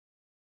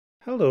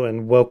Hello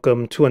and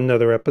welcome to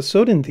another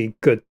episode in the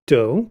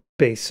Godot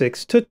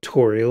Basics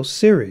Tutorial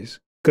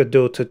Series.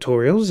 Godot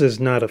Tutorials is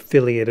not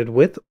affiliated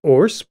with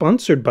or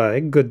sponsored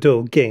by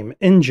Godot Game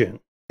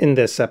Engine. In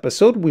this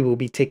episode, we will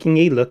be taking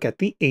a look at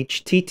the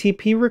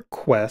HTTP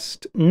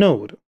request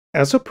node.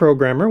 As a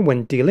programmer,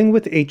 when dealing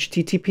with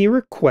HTTP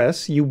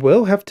requests, you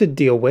will have to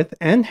deal with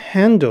and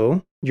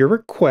handle your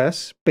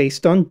requests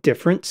based on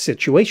different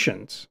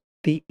situations.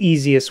 The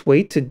easiest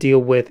way to deal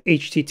with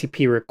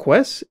HTTP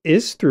requests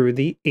is through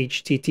the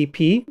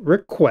HTTP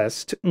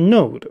request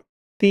node.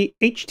 The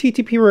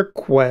HTTP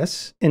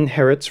request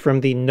inherits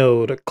from the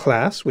node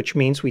class, which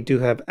means we do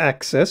have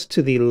access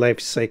to the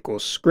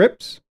lifecycle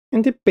scripts,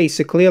 and it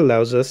basically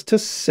allows us to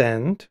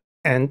send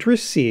and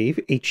receive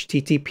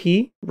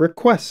HTTP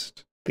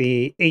requests.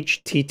 The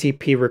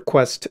HTTP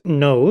request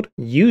node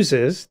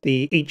uses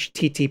the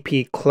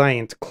HTTP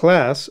client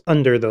class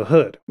under the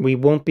hood. We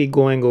won't be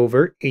going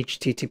over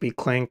HTTP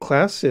client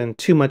class in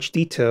too much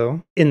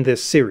detail in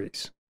this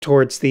series.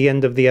 Towards the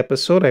end of the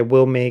episode, I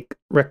will make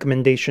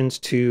recommendations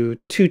to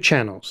 2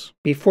 channels.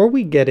 Before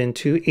we get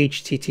into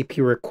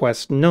HTTP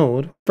request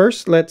node,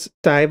 first let's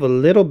dive a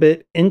little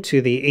bit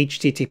into the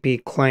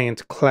HTTP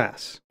client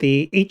class.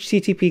 The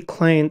HTTP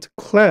client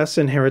class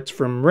inherits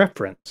from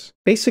reference.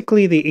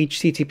 Basically, the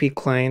HTTP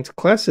client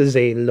class is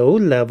a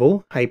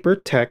low-level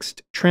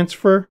hypertext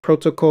transfer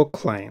protocol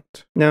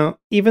client. Now,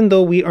 even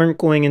though we aren't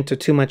going into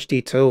too much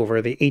detail over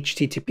the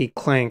HTTP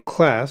client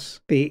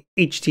class, the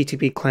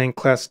HTTP client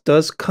class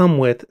does come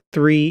with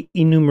 3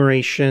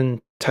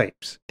 enumeration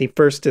types. The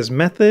first is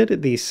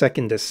method, the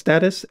second is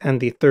status, and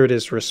the third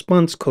is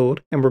response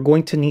code. And we're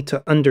going to need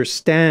to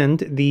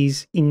understand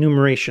these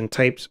enumeration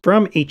types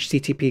from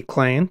HTTP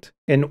client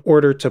in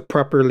order to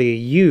properly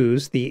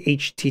use the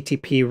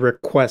HTTP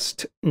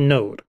request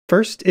node.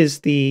 First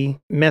is the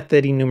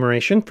method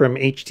enumeration from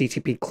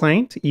HTTP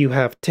client. You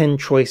have 10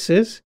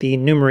 choices. The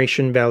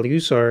enumeration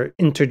values are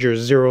integers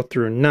 0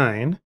 through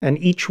 9,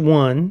 and each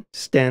one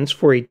stands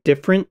for a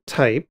different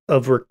type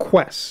of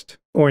request,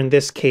 or in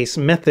this case,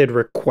 method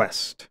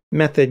request.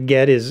 Method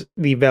get is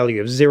the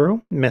value of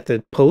 0,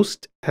 method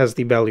post has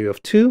the value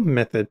of 2,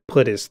 method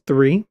put is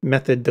 3,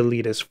 method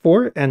delete is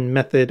 4, and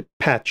method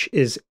patch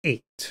is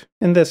 8.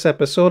 In this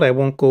episode, I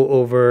won't go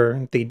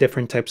over the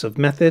different types of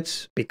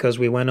methods because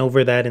we went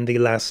over that in the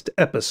last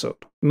episode.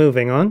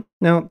 Moving on.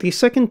 Now, the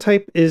second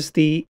type is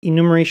the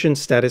enumeration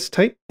status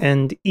type,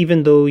 and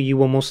even though you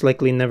will most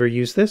likely never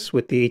use this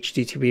with the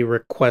HTTP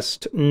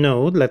request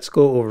node, let's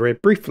go over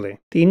it briefly.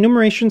 The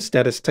enumeration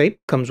status type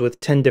comes with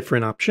 10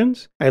 different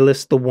options. I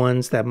list the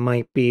ones that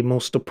might be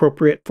most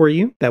appropriate for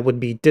you. That would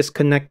be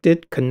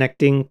disconnected,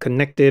 connecting,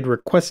 connected,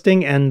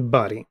 requesting, and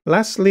body.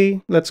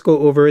 Lastly, let's go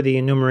over the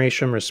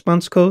enumeration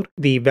response code.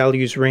 The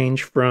values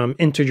range from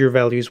integer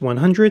values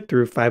 100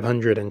 through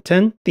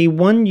 510. The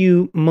one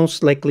you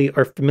most likely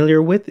are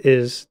familiar with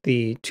is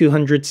the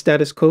 200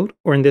 status code,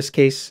 or in this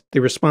case, the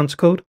response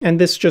code. And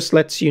this just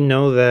lets you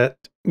know that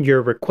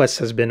your request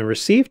has been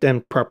received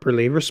and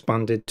properly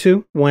responded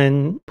to.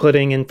 When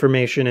putting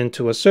information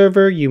into a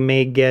server, you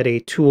may get a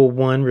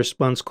 201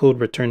 response code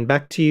returned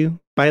back to you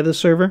by the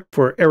server.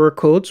 For error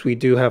codes, we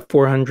do have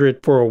 400,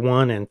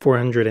 401, and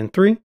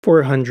 403.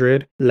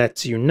 400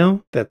 lets you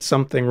know that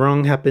something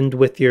wrong happened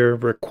with your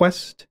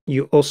request.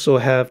 You also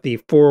have the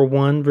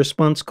 401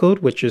 response code,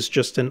 which is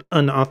just an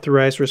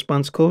unauthorized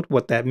response code.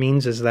 What that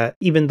means is that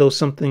even though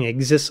something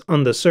exists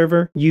on the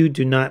server, you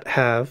do not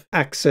have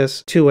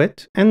access to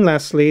it. And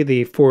lastly,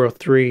 the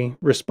 403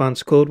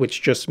 response code,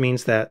 which just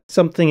means that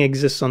something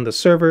exists on the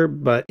server,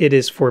 but it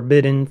is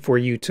forbidden for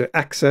you to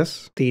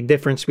access. The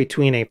difference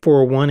between a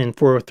 401 and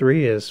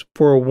 403 is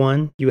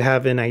 401, you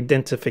have an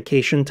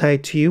identification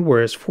tied to you,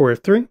 whereas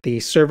 403, the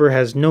server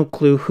has no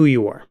clue who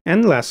you are.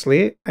 And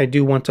lastly, I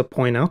do want to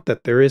point out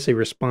that there is a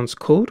response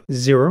code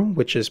 0,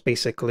 which is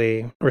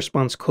basically a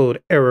response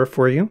code error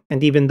for you.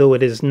 And even though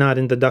it is not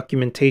in the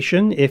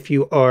documentation, if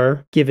you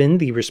are given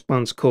the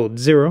response code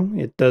 0,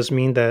 it does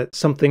mean that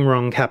something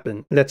wrong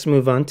happened. Let's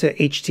move on to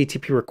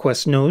HTTP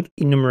request node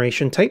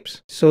enumeration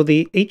types. So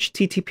the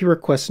HTTP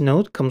request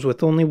node comes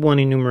with only one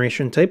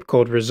enumeration type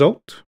called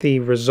result. The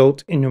result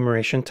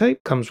enumeration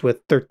type comes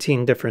with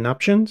 13 different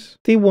options.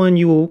 The one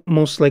you will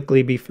most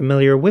likely be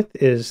familiar with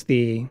is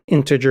the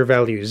integer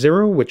value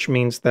 0, which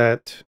means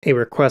that a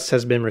request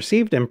has been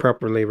received and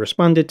properly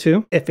responded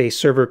to. If a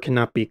server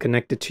cannot be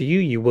connected to you,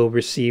 you will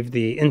receive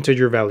the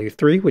integer value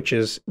 3, which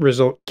is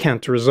result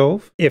can't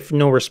resolve. If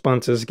no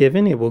response is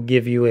given, it will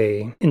give you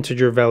a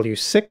integer value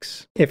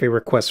 6. If a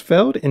request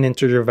failed, an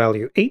integer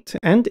value 8.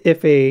 And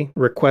if a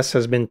request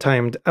has been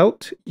timed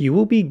out, you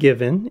will be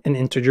given an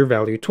integer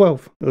value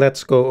 12.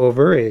 Let's go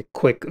over a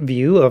quick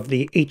view of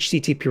the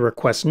HTTP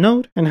request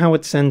node and how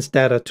it sends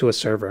data to a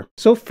server.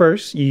 So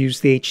first, you use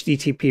the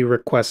HTTP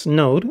request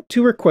node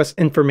to request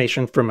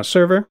information from a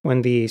server.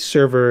 When the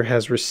server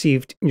has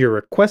received your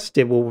request,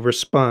 it will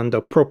respond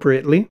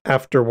appropriately.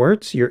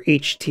 Afterwards, your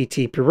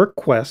HTTP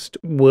request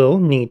will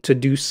need to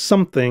do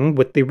something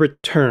with the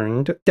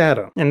returned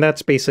data. And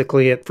that's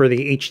basically it for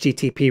the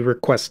HTTP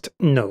request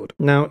node.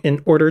 Now,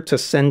 in order to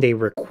send a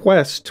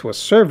request to a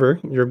server,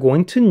 you're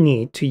going to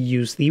need to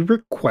use the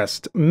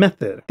request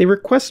method. The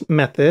request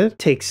method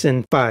takes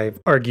in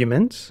 5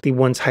 arguments. The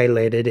ones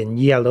highlighted in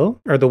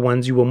yellow are the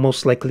ones you will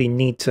most likely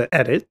need to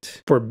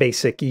edit for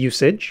basic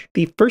usage.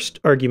 The first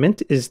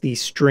argument is the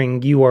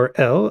string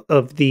URL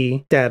of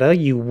the data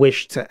you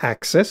wish to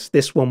access.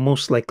 This will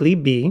most likely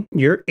be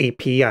your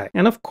API.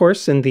 And of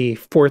course, in the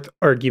 4th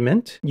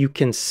argument, you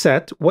can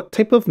set what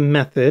type of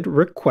method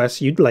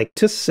request you'd like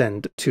to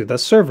send to the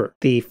server.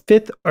 The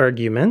 5th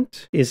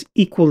argument is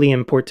equally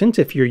important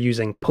if you're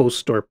using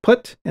post or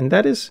put, and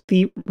that is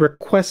the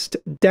request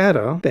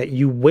data that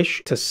you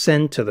wish to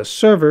send to the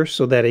server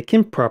so that it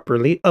can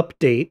properly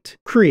update,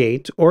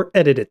 create, or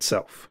edit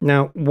itself.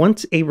 Now,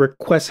 once a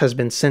request has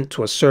been sent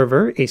to a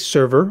server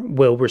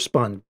will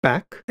respond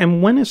back,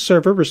 and when a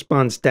server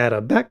responds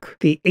data back,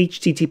 the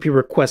HTTP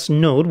request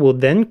node will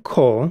then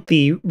call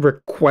the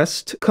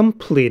request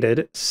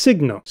completed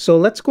signal. So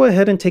let's go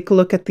ahead and take a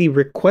look at the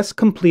request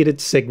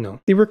completed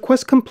signal. The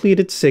request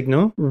completed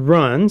signal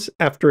runs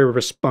after a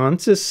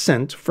response is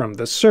sent from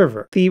the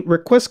server. The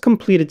request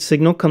completed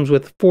signal comes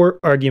with 4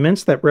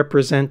 arguments that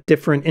represent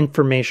different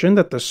information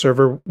that the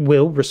server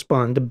will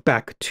respond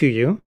back to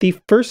you. The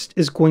first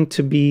is going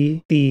to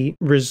be the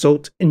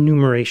result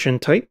enumeration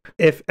type.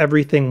 If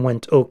everything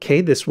went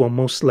okay, this will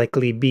most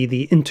likely be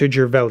the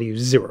integer value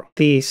 0.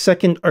 The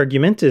second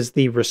argument is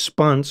the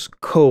response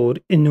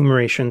code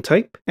enumeration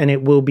type, and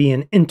it will be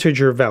an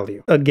integer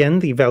value. Again,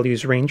 the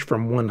values range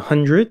from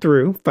 100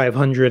 through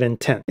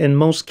 510. In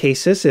most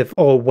cases, if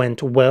all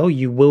went well,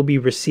 you will be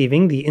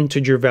receiving the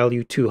integer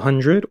value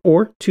 200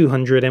 or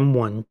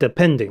 201,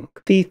 depending.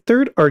 The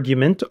third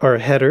argument are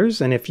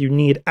headers, and if you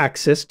need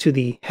access to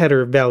the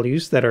header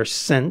values that are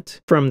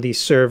sent from the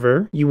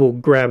server, you will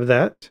grab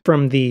that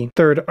from the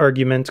third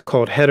argument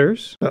called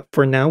headers, but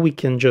for now we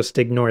can just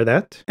ignore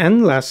that.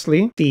 And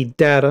lastly, the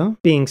data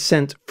being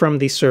sent from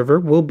the server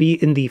will be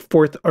in the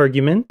 4th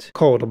argument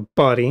called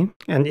body,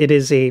 and it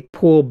is a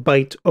pool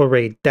byte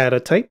array data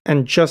type,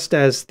 and just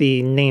as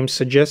the name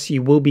suggests,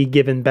 you will be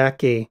given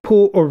back a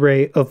pool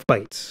array of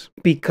bytes.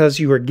 Because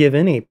you are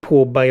given a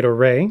pool byte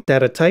array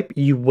data type,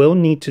 you will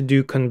need to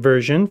do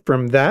conversion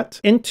from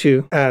that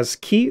into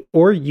ASCII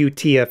or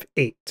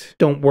UTF-8.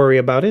 Don't worry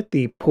about it,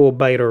 the pool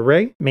byte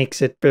array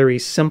makes it very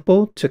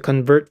simple to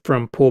convert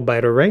from pool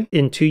byte array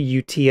into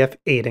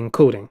UTF-8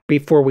 encoding.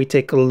 Before we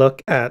take a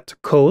look at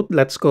code,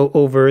 let's go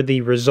over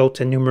the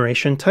result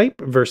enumeration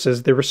type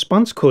versus the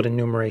response code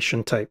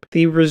enumeration type.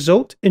 The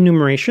result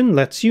enumeration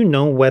lets you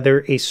know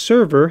whether a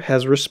server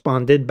has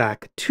responded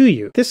back to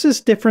you. This is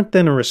different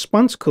than a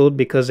response code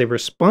because a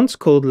response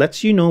code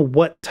lets you know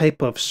what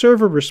type of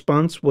server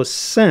response was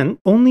sent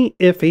only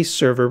if a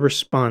server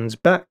responds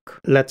back.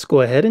 Let's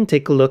go ahead and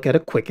take a look at a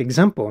quick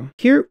example.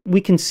 Here we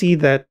can see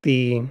that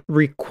the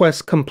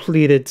request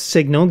completed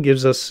signal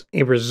gives us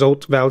a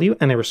result value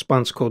and a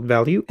response code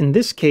value. In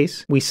this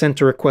case, we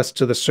sent a request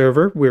to the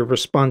server, we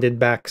responded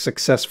back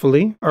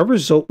successfully. Our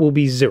result will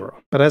be 0.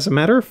 But as a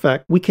matter of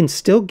fact, we can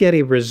still get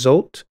a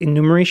result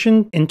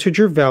enumeration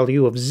integer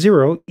value of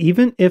 0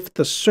 even if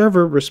the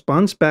server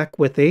responds back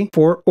with a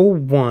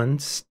 401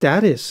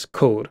 status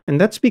code.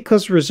 And that's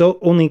because result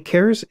only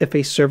cares if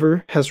a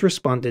server has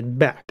responded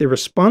back. The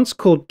response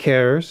code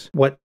cares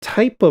what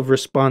type of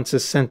response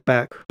is sent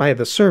back by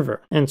the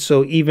server. And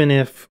so even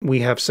if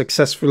we have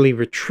successfully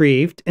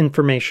retrieved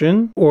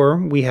information or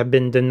we have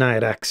been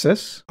denied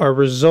access, our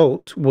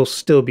result will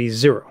still be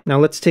 0. Now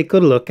let's take a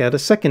look at a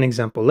second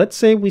example. Let's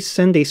say we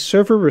send a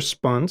server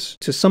response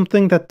to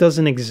something that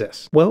doesn't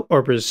exist. Well,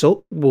 our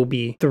result will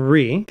be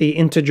 3. The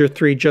integer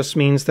 3 just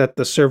means that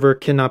the server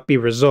cannot be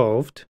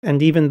resolved.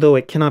 And even though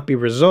it cannot be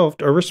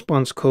resolved, our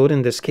response code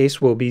in this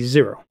case will be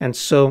 0. And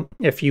so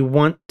if you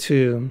want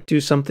to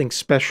do something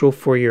special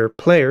for your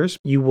players,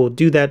 you will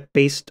do that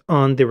based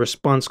on the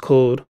response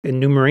code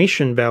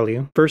enumeration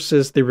value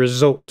versus the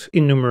result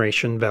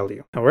enumeration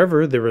value.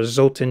 However, the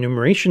result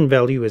enumeration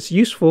value is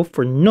useful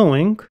for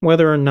knowing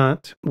whether or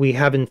not we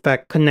have in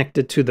fact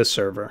connected to the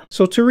server.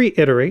 So to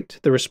reiterate,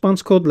 the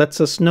response code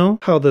lets us know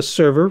how the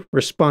server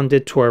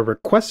responded to our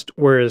request,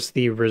 whereas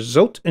the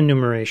result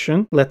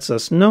enumeration lets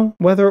us know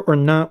whether or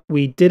not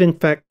we did in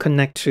fact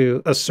connect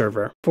to a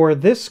server. For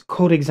this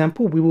code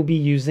example, we will be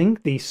using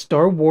the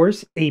Star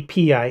Wars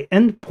API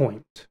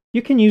endpoint.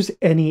 You can use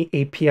any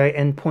API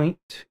endpoint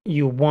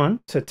you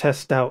want to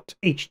test out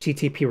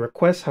HTTP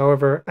requests.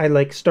 However, I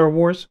like Star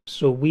Wars,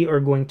 so we are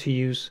going to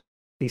use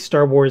the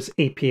Star Wars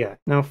API.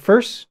 Now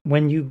first,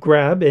 when you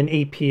grab an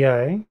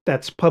API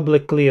that's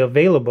publicly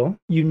available,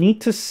 you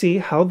need to see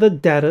how the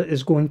data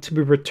is going to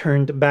be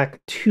returned back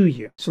to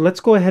you. So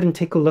let's go ahead and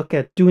take a look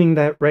at doing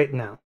that right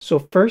now. So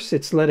first,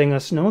 it's letting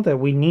us know that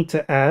we need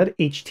to add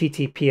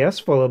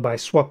HTTPS followed by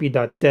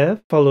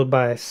Swapi.dev followed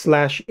by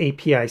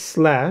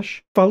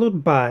 /API/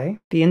 followed by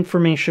the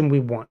information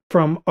we want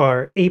from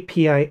our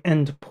API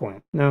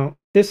endpoint. Now,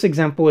 this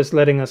example is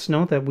letting us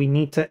know that we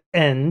need to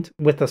end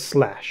with a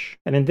slash.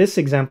 And in this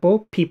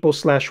example,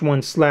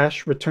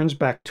 people/1/ returns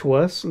back to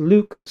us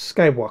Luke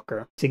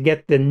Skywalker. To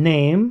get the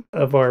name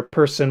of our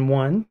person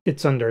 1,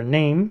 it's under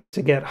name.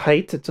 To get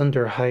height, it's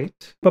under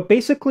height. But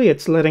basically,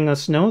 it's letting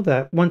us know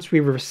that once we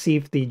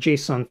receive the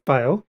JSON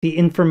file, the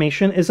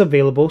information is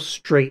available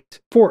straight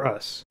for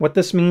us. What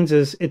this means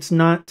is it's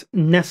not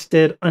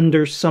nested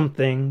under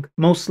something,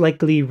 most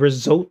likely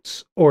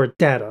results or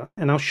data.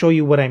 And I'll show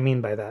you what I mean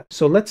by that.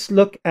 So let's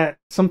look at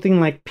something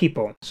like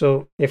people.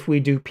 So if we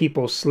do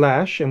people/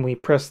 and we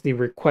press the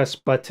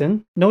request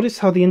button, notice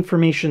how the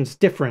information's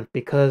different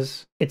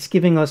because it's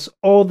giving us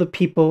all the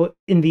people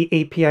in the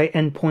API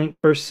endpoint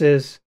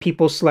versus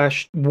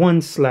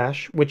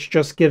people/1/, which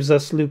just gives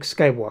us Luke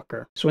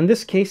Skywalker. So in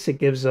this case, it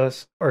gives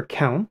us our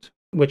count,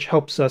 which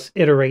helps us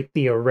iterate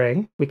the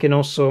array. We can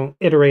also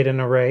iterate an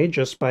array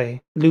just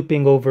by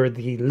looping over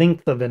the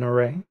length of an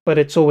array, but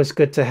it's always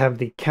good to have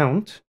the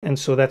count. And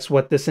so that's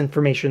what this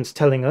information is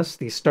telling us.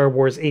 The Star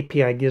Wars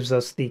API gives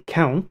us the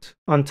count.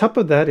 On top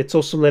of that, it's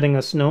also letting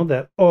us know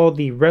that all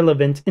the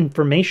relevant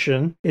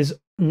information is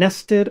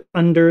nested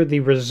under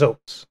the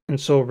results. And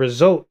so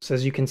results,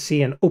 as you can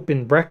see, an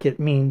open bracket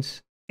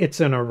means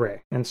it's an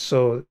array. And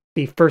so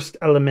the first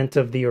element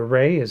of the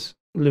array is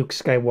Luke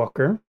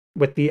Skywalker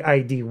with the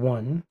ID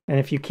 1. And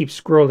if you keep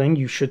scrolling,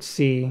 you should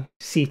see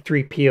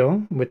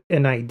C3PO with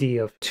an ID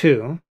of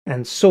 2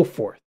 and so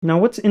forth. Now,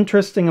 what's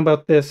interesting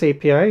about this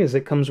API is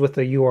it comes with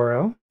a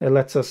URL. It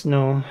lets us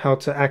know how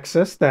to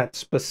access that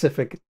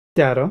specific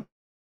data.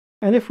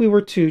 And if we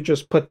were to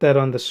just put that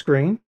on the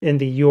screen in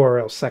the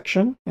URL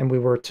section, and we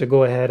were to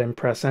go ahead and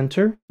press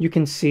enter, you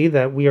can see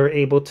that we are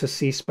able to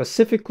see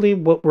specifically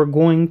what we're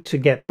going to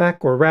get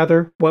back, or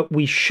rather, what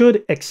we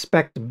should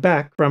expect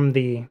back from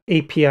the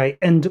API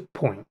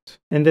endpoint.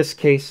 In this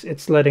case,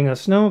 it's letting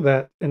us know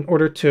that in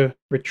order to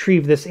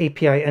retrieve this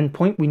API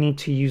endpoint, we need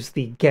to use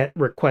the get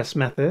request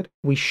method.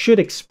 We should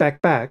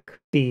expect back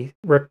the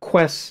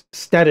request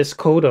status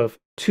code of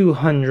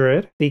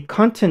 200. The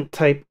content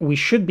type we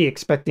should be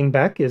expecting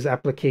back is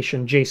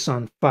application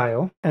JSON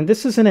file. And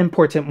this is an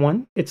important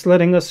one. It's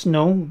letting us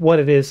know what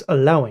it is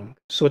allowing.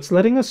 So it's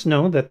letting us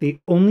know that the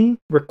only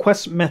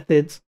request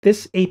methods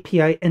this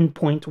API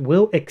endpoint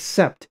will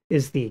accept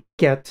is the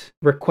get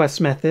request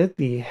method,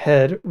 the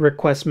head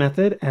request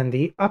method, and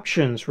the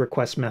options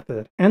request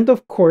method. And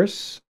of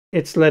course,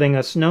 it's letting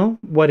us know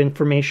what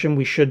information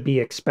we should be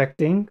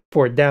expecting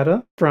for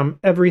data from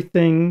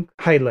everything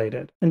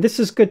highlighted. And this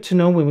is good to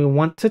know when we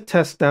want to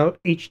test out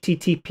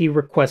HTTP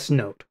request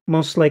node.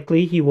 Most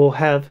likely you will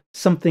have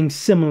something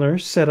similar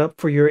set up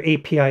for your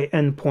API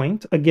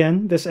endpoint.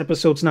 Again, this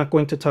episode's not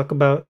going to talk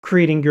about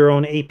creating your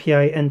own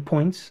API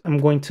endpoints. I'm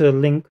going to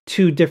link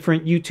 2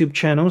 different YouTube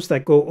channels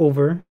that go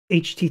over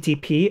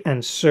HTTP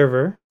and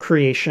server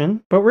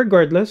creation. But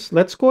regardless,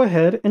 let's go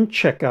ahead and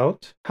check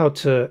out how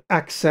to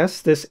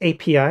access this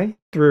API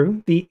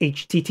through the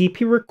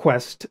HTTP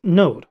request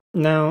node.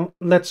 Now,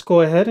 let's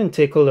go ahead and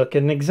take a look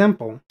at an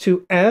example.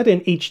 To add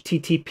an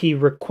HTTP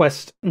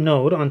request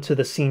node onto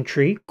the scene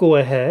tree, go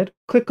ahead,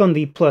 click on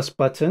the plus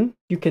button.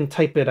 You can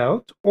type it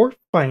out or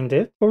find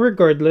it, but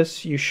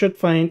regardless, you should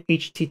find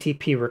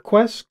HTTP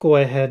request. Go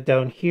ahead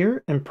down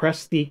here and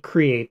press the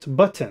create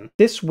button.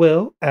 This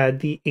will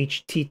add the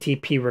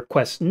HTTP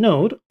request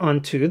node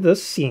onto the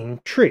scene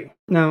tree.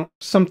 Now,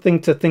 something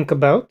to think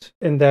about,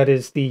 and that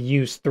is the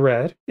use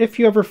thread. If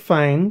you ever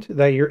find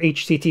that your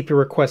HTTP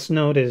request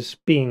node is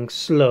being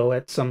slow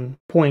at some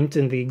point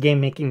in the game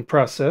making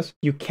process,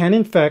 you can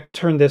in fact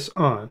turn this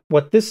on.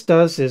 What this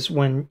does is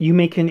when you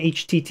make an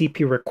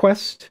HTTP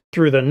request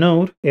through the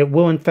node, it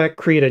will in fact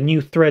create a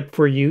new thread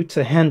for you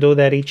to handle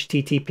that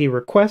HTTP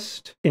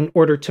request in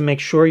order to make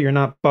sure you're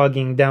not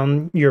bogging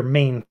down your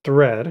main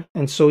thread.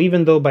 And so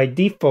even though by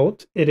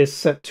default it is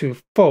set to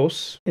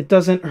false, it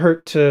doesn't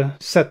hurt to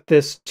set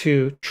this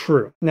to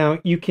true. Now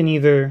you can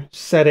either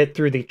set it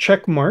through the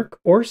check mark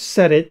or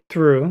set it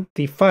through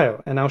the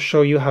file, and I'll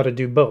show you how to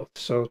do both.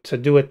 So to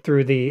do it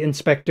through the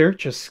inspector,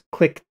 just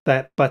click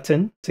that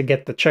button to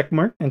get the check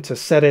mark, and to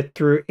set it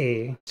through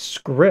a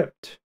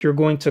script, you're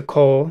going to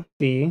call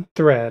the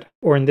thread,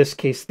 or in this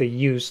case the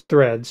use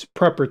threads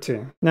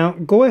property. Now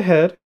go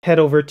ahead, head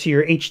over to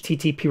your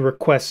HTTP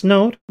request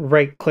node,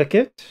 right click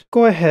it,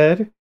 go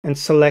ahead and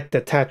select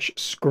attach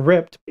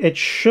script. It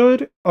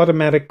should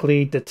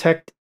automatically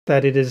detect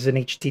that it is an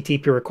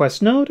HTTP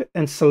request node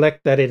and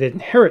select that it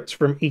inherits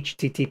from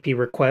HTTP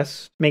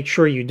requests. Make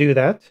sure you do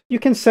that. You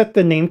can set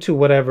the name to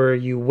whatever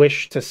you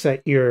wish to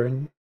set your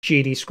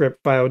GDScript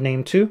file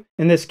name to.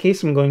 In this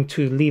case, I'm going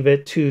to leave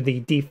it to the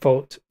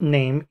default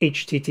name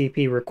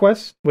HTTP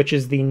request, which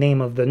is the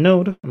name of the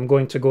node. I'm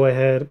going to go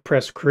ahead,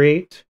 press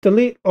create,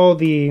 delete all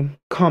the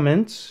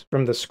comments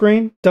from the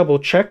screen, double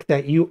check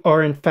that you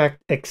are in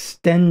fact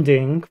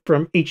extending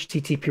from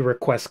HTTP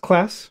request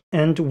class,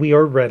 and we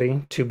are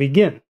ready to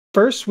begin.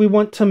 First, we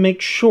want to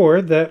make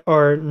sure that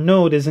our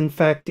node is in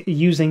fact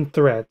using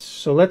threads.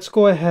 So let's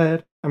go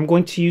ahead. I'm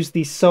going to use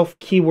the self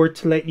keyword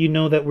to let you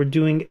know that we're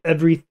doing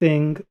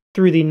everything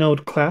through the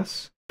node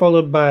class,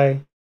 followed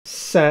by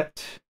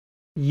set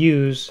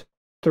use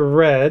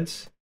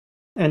threads.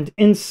 And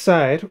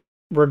inside,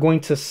 we're going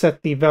to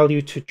set the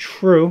value to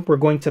true. We're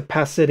going to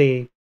pass it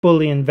a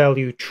Boolean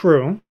value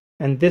true.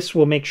 And this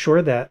will make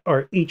sure that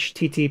our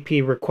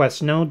HTTP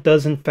request node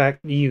does in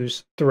fact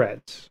use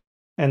threads.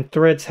 And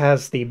threads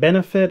has the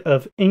benefit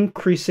of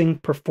increasing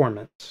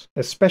performance,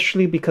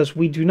 especially because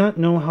we do not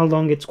know how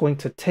long it's going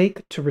to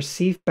take to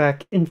receive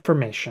back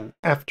information.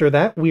 After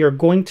that, we are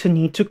going to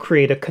need to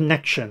create a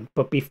connection.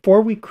 But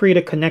before we create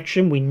a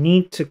connection, we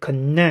need to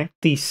connect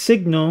the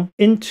signal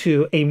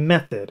into a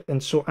method.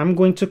 And so I'm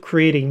going to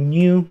create a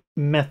new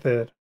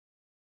method.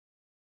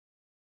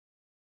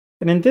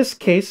 And in this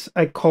case,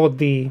 I called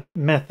the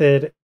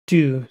method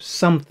do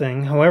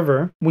something.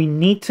 However, we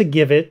need to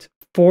give it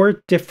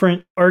 4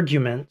 different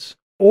arguments,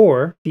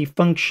 or the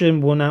function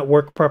will not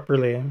work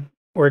properly.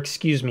 Or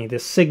excuse me, the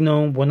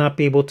signal will not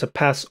be able to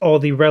pass all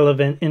the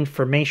relevant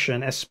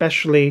information,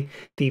 especially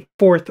the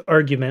 4th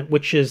argument,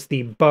 which is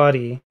the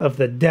body of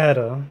the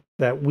data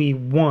that we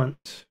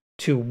want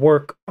to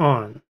work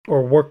on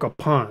or work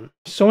upon.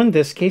 So in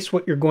this case,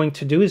 what you're going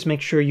to do is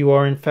make sure you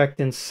are in fact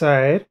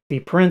inside the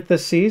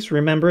parentheses.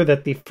 Remember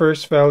that the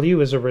first value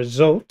is a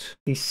result.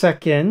 The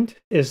second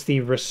is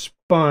the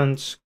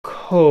response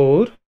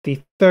code.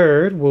 The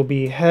third will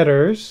be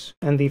headers,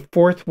 and the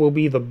 4th will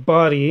be the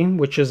body,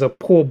 which is a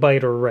pool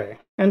byte array.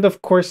 And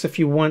of course, if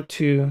you want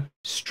to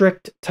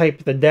strict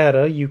type the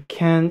data, you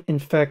can in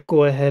fact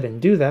go ahead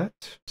and do that.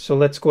 So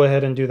let's go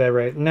ahead and do that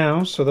right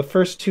now. So the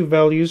first 2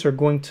 values are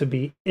going to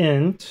be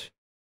int.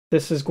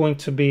 This is going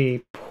to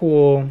be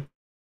pool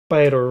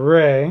byte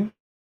array.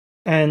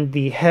 And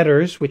the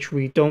headers, which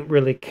we don't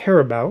really care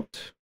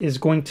about, is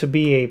going to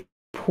be a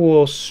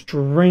pool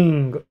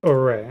string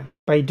array.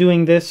 By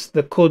doing this,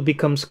 the code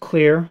becomes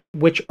clear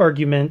which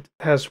argument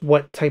has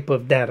what type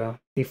of data.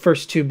 The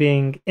first 2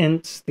 being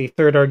ints, the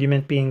 3rd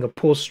argument being a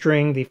pool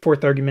string, the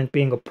 4th argument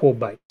being a pool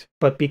byte.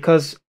 But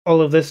because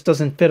all of this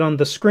doesn't fit on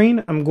the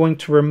screen, I'm going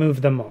to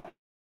remove them all.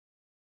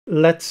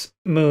 Let's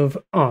move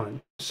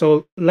on.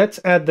 So let's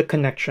add the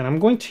connection. I'm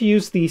going to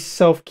use the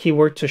self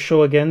keyword to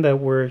show again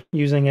that we're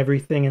using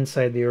everything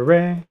inside the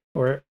array,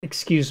 or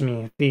excuse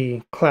me,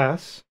 the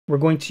class. We're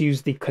going to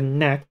use the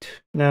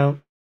connect. Now,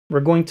 we're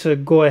going to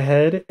go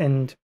ahead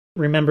and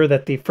remember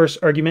that the first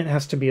argument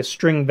has to be a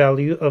string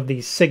value of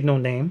the signal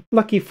name.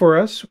 Lucky for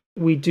us,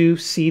 we do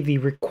see the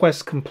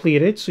request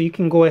completed, so you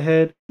can go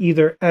ahead,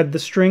 either add the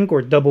string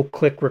or double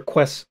click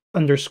request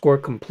underscore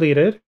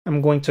completed.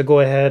 I'm going to go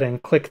ahead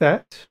and click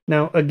that.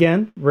 Now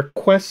again,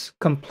 request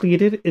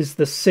completed is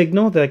the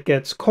signal that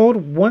gets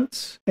called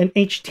once an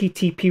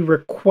HTTP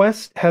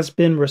request has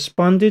been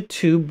responded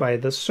to by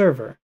the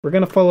server. We're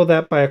going to follow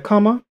that by a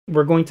comma.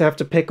 We're going to have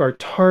to pick our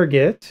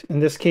target.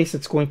 In this case,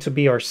 it's going to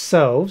be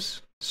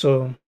ourselves.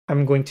 So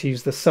I'm going to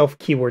use the self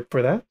keyword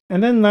for that.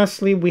 And then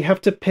lastly, we have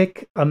to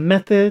pick a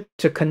method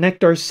to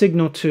connect our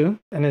signal to.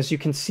 And as you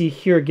can see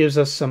here, it gives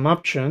us some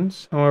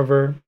options.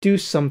 However, do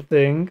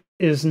something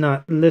is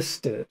not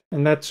listed.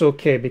 And that's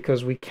okay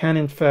because we can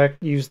in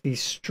fact use the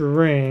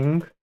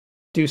string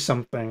do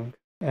something,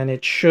 and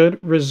it should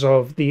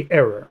resolve the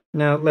error.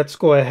 Now let's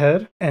go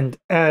ahead and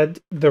add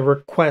the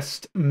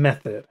request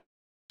method.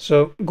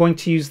 So I'm going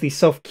to use the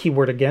self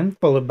keyword again,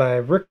 followed by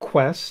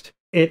request.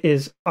 It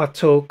is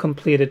auto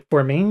completed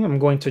for me. I'm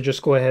going to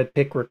just go ahead,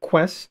 pick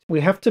request.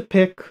 We have to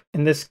pick,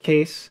 in this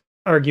case,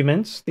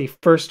 arguments. The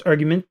first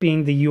argument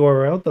being the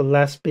URL, the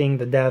last being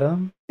the data.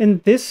 In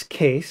this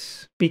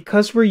case,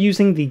 because we're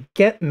using the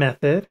get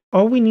method,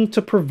 all we need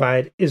to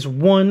provide is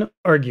 1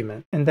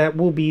 argument, and that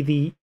will be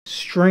the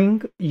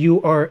string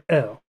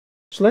URL.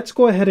 So let's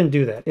go ahead and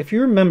do that. If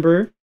you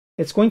remember,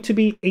 it's going to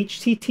be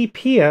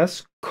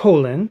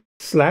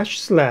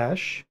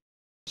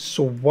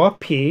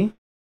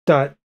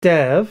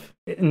https://swapi.dev,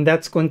 and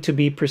that's going to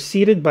be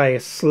preceded by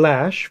a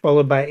slash,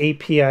 followed by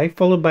API,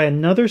 followed by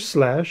another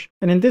slash.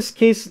 And in this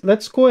case,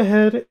 let's go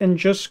ahead and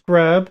just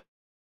grab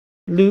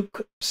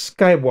Luke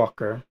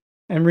Skywalker.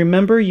 And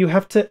remember, you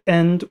have to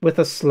end with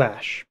a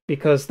slash,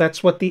 because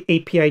that's what the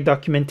API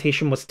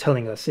documentation was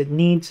telling us. It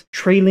needs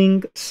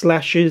trailing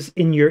slashes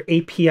in your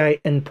API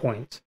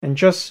endpoint. And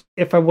just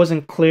if I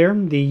wasn't clear,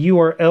 the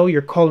URL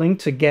you're calling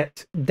to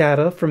get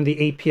data from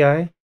the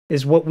API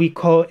is what we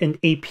call an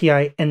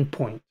API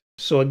endpoint.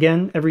 So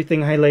again,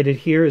 everything highlighted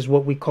here is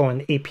what we call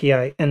an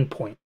API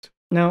endpoint.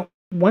 Now,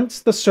 once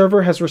the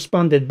server has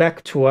responded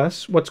back to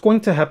us, what's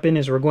going to happen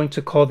is we're going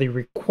to call the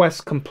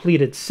request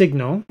completed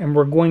signal, and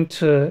we're going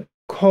to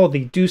call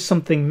the do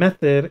something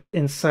method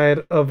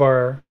inside of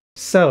our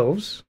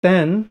themselves.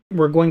 Then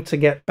we're going to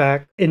get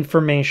back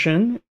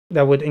information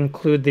that would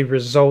include the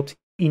result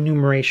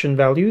enumeration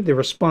value, the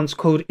response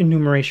code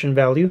enumeration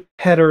value,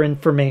 header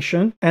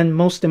information, and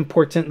most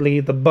importantly,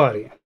 the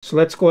body. So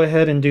let's go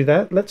ahead and do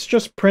that. Let's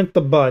just print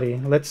the body.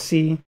 Let's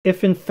see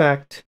if in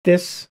fact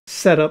this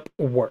setup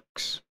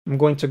works. I'm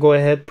going to go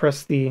ahead,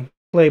 press the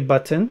play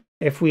button.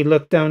 If we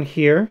look down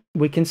here,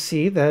 we can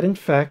see that in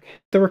fact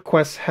the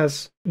request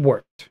has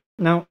worked.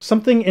 Now,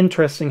 something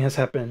interesting has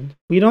happened.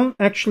 We don't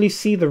actually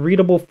see the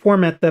readable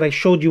format that I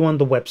showed you on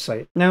the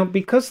website. Now,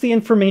 because the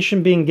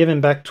information being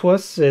given back to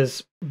us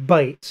is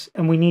bytes,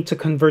 and we need to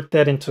convert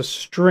that into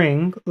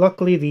string,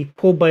 luckily the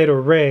pool byte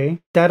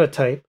array data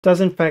type does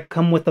in fact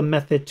come with a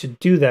method to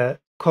do that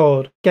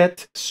called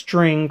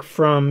getString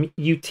from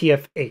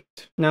UTF-8.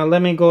 Now,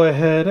 let me go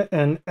ahead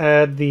and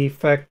add the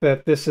fact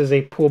that this is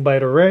a pool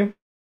byte array.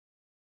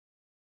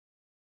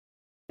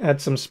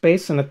 Add some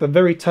space, and at the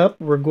very top,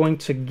 we're going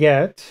to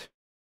get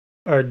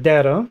our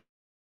data.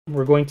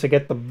 We're going to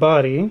get the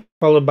body,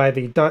 followed by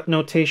the dot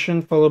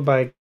notation, followed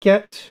by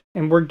get,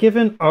 and we're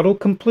given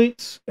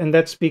autocompletes, and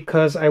that's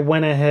because I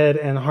went ahead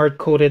and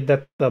hard-coded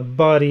that the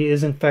body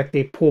is in fact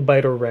a pool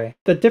byte array.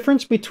 The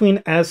difference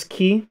between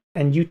ASCII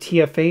and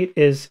UTF-8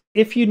 is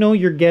if you know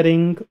you're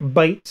getting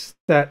bytes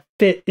that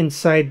fit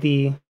inside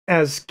the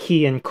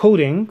ASCII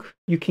encoding,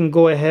 you can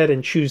go ahead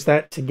and choose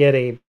that to get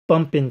a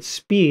bump in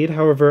speed.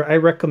 However, I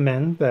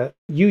recommend that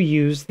you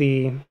use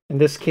the, in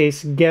this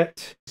case,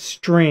 get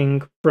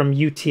string from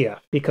UTF,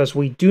 because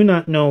we do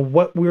not know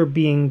what we're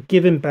being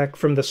given back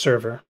from the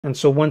server. And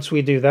so once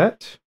we do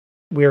that,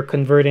 we are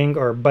converting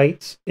our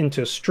bytes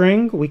into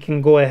string. We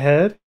can go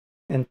ahead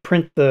and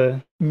print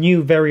the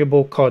new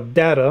variable called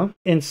data.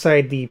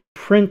 Inside the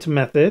print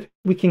method,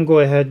 we can go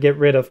ahead, get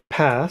rid of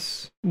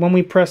pass. When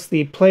we press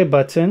the play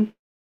button,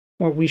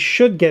 what we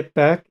should get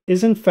back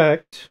is in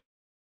fact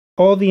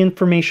all the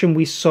information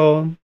we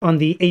saw on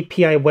the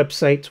API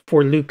website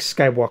for Luke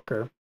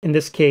Skywalker, in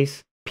this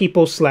case,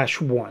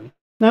 people/1.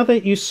 Now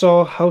that you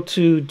saw how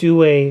to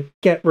do a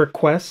GET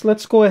request,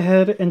 let's go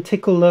ahead and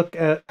take a look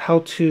at how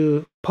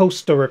to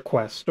post a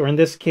request, or in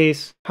this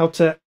case, how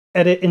to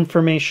edit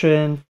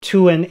information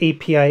to an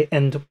API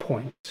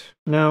endpoint.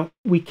 Now,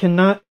 we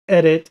cannot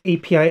edit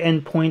API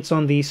endpoints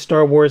on the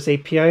Star Wars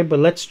API, but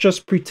let's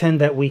just pretend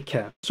that we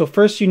can. So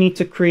first you need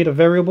to create a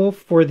variable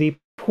for the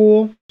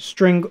pool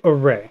string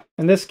array.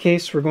 In this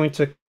case, we're going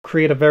to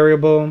create a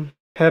variable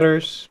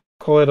headers,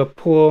 call it a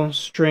pool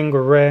string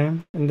array.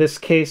 In this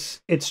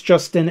case, it's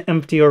just an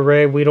empty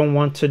array. We don't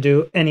want to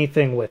do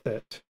anything with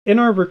it. In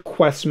our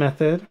request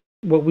method,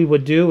 what we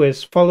would do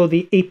is follow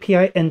the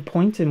API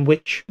endpoint in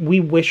which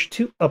we wish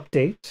to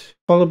update,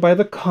 followed by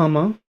the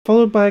comma,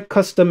 followed by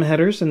custom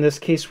headers. In this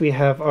case, we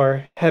have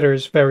our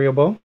headers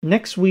variable.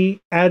 Next,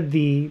 we add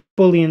the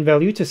Boolean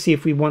value to see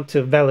if we want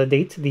to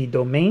validate the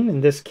domain.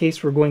 In this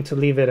case, we're going to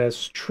leave it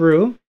as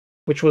true,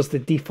 which was the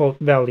default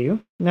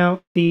value.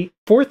 Now, the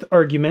fourth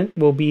argument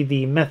will be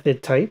the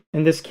method type.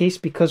 In this case,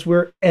 because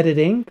we're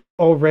editing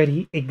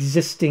already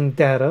existing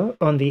data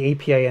on the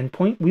API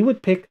endpoint, we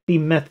would pick the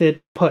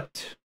method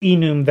put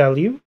enum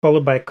value,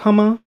 followed by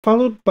comma,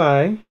 followed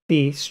by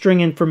the string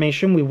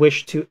information we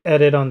wish to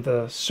edit on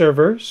the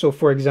server. So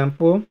for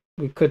example,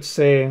 we could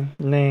say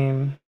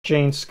name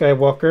Jane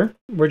Skywalker.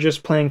 We're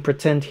just playing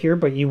pretend here,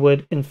 but you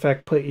would in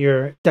fact put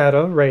your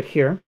data right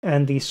here,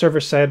 and the server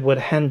side would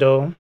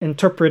handle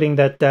interpreting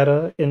that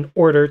data in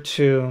order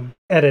to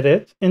edit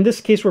it. In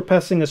this case, we're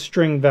passing a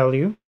string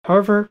value.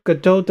 However,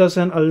 Godot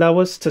doesn't allow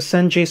us to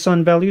send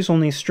JSON values,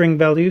 only string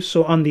values.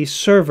 So on the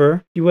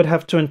server, you would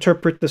have to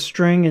interpret the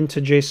string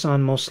into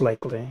JSON most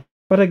likely.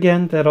 But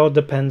again, that all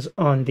depends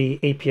on the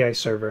API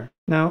server.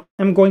 Now,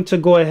 I'm going to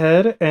go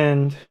ahead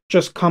and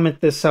just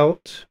comment this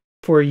out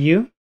for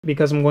you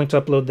because I'm going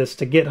to upload this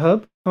to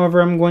GitHub.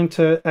 However, I'm going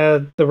to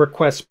add the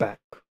request back.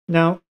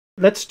 Now,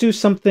 let's do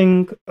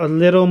something a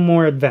little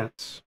more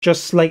advanced,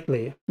 just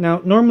slightly.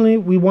 Now, normally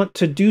we want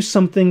to do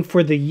something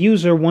for the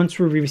user once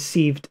we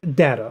received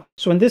data.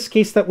 So in this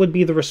case, that would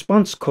be the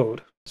response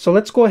code. So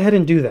let's go ahead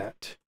and do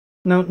that.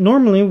 Now,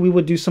 normally we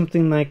would do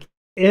something like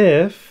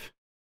if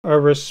our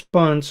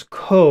response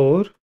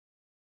code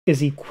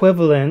is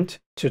equivalent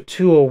to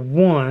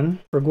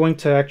 201, we're going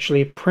to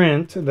actually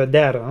print the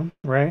data,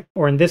 right?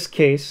 Or in this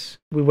case,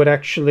 we would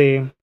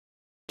actually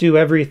do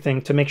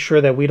everything to make sure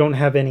that we don't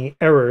have any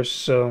errors.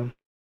 So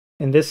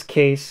in this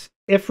case,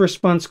 if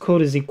response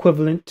code is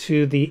equivalent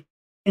to the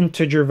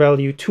integer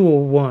value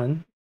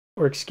 201,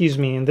 or excuse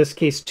me, in this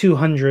case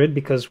 200,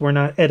 because we're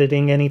not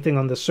editing anything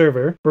on the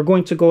server, we're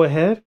going to go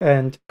ahead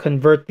and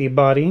convert the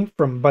body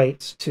from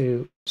bytes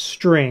to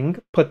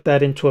string, put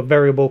that into a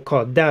variable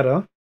called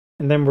data,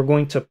 and then we're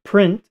going to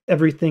print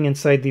everything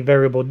inside the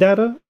variable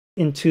data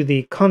into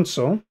the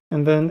console,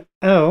 and then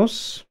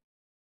else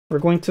we're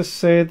going to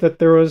say that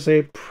there was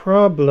a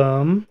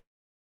problem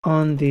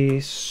on the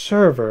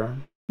server.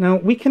 Now,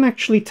 we can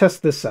actually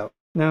test this out.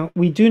 Now,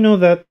 we do know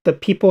that the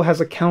people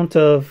has a count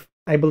of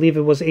I believe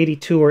it was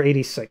 82 or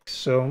 86.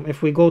 So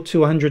if we go to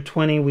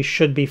 120, we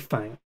should be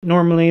fine.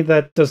 Normally,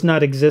 that does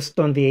not exist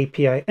on the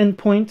API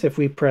endpoint. If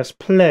we press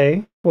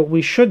play, what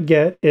we should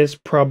get is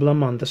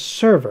problem on the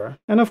server.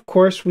 And of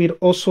course, we'd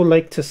also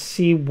like to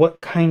see what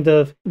kind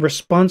of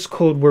response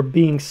code we're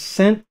being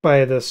sent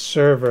by the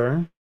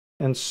server.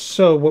 And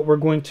so what we're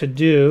going to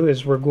do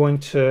is we're going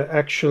to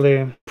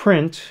actually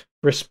print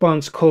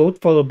response code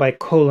followed by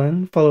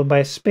colon, followed by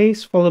a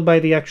space, followed by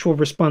the actual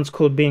response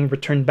code being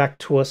returned back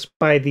to us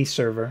by the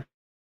server.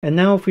 And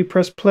now if we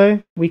press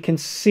play, we can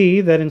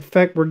see that in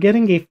fact we're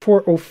getting a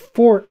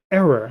 404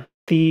 error.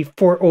 The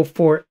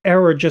 404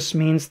 error just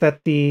means that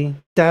the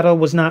data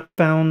was not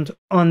found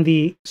on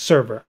the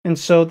server. And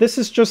so this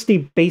is just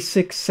the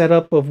basic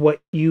setup of what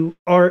you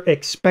are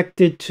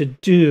expected to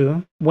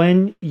do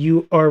when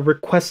you are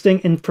requesting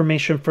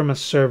information from a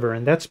server.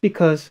 And that's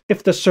because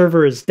if the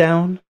server is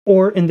down,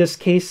 or in this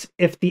case,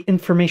 if the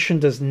information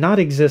does not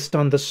exist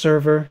on the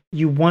server,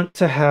 you want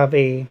to have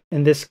in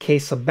this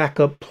case, a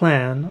backup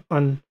plan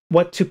on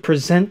what to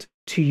present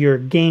to your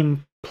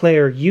game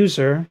player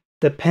user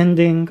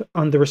depending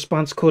on the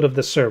response code of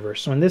the server.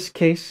 So in this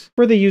case,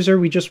 for the user,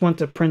 we just want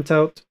to print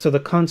out to the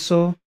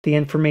console the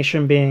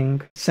information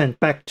being sent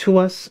back to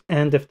us.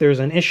 And if there's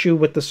an issue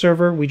with the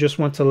server, we just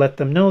want to let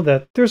them know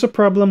that there's a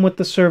problem with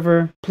the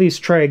server. Please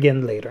try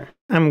again later.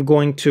 I'm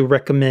going to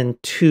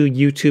recommend 2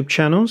 YouTube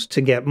channels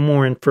to get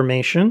more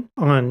information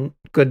on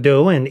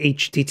Godot and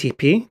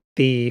HTTP.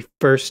 The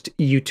first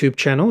YouTube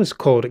channel is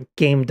called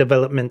Game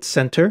Development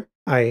Center.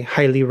 I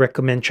highly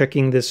recommend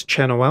checking this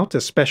channel out,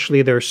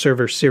 especially their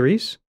server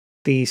series.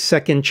 The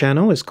second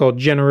channel is called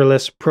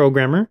Generalist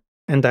Programmer,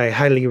 and I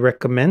highly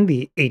recommend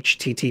the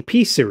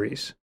HTTP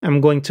series.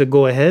 I'm going to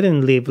go ahead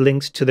and leave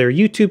links to their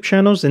YouTube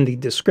channels in the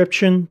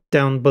description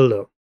down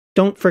below.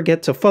 Don't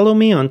forget to follow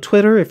me on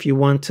Twitter if you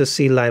want to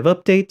see live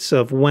updates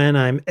of when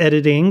I'm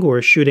editing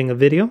or shooting a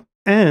video.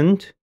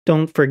 And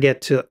don't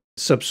forget to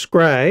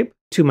subscribe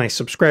to my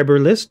subscriber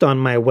list on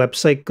my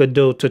website,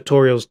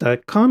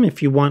 GodotTutorials.com,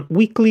 if you want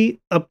weekly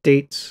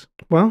updates.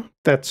 Well,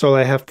 that's all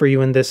I have for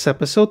you in this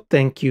episode.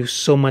 Thank you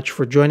so much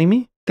for joining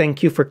me.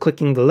 Thank you for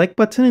clicking the like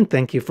button, and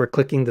thank you for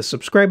clicking the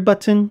subscribe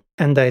button.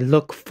 And I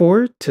look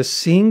forward to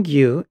seeing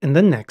you in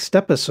the next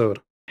episode.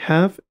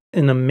 Have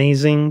an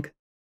amazing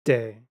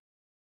day.